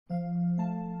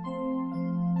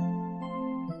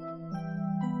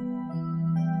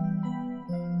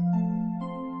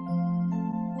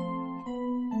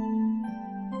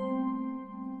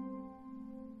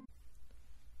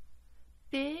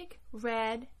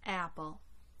Red Apple.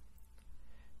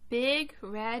 Big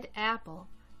Red Apple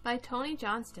by Tony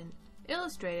Johnston,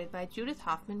 illustrated by Judith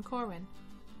Hoffman Corwin.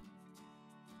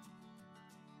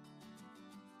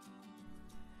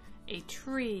 A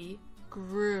tree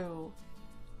grew.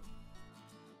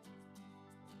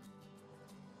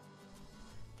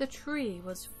 The tree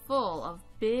was full of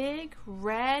big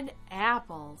red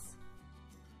apples.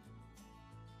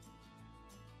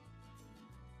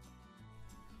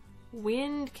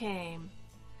 Wind came.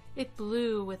 It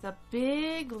blew with a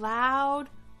big, loud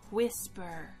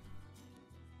whisper.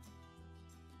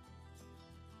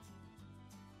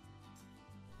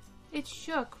 It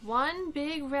shook one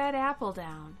big red apple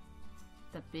down.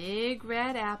 The big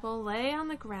red apple lay on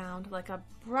the ground like a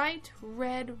bright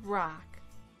red rock.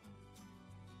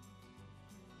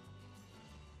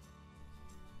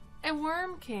 A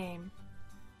worm came.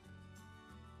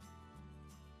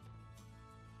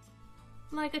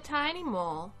 Like a tiny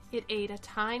mole, it ate a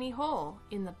tiny hole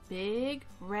in the big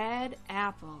red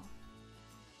apple.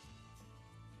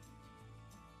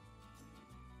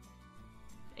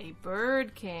 A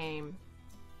bird came.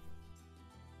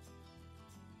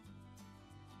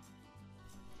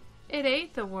 It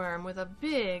ate the worm with a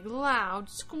big, loud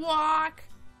squawk.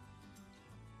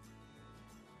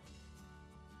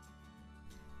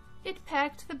 It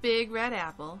pecked the big red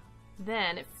apple,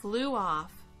 then it flew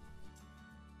off.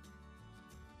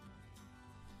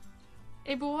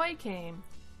 A boy came.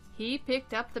 He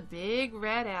picked up the big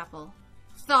red apple.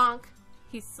 Thonk!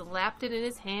 He slapped it in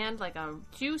his hand like a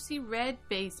juicy red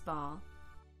baseball.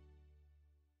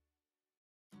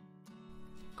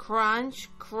 Crunch,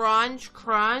 crunch,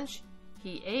 crunch!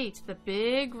 He ate the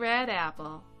big red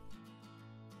apple.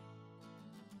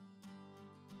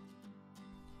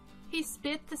 He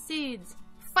spit the seeds.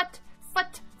 Phut,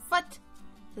 phut, phut!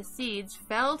 The seeds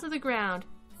fell to the ground.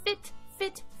 Fit,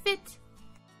 fit, fit!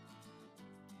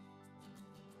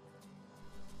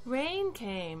 Rain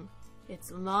came.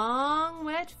 Its long,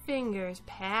 wet fingers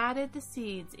patted the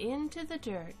seeds into the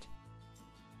dirt.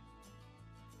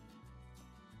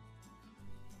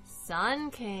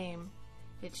 Sun came.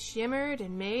 It shimmered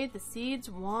and made the seeds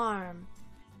warm.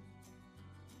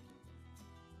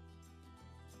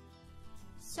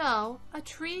 So a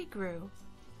tree grew.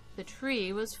 The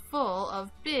tree was full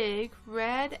of big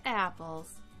red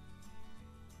apples.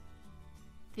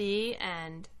 The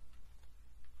end.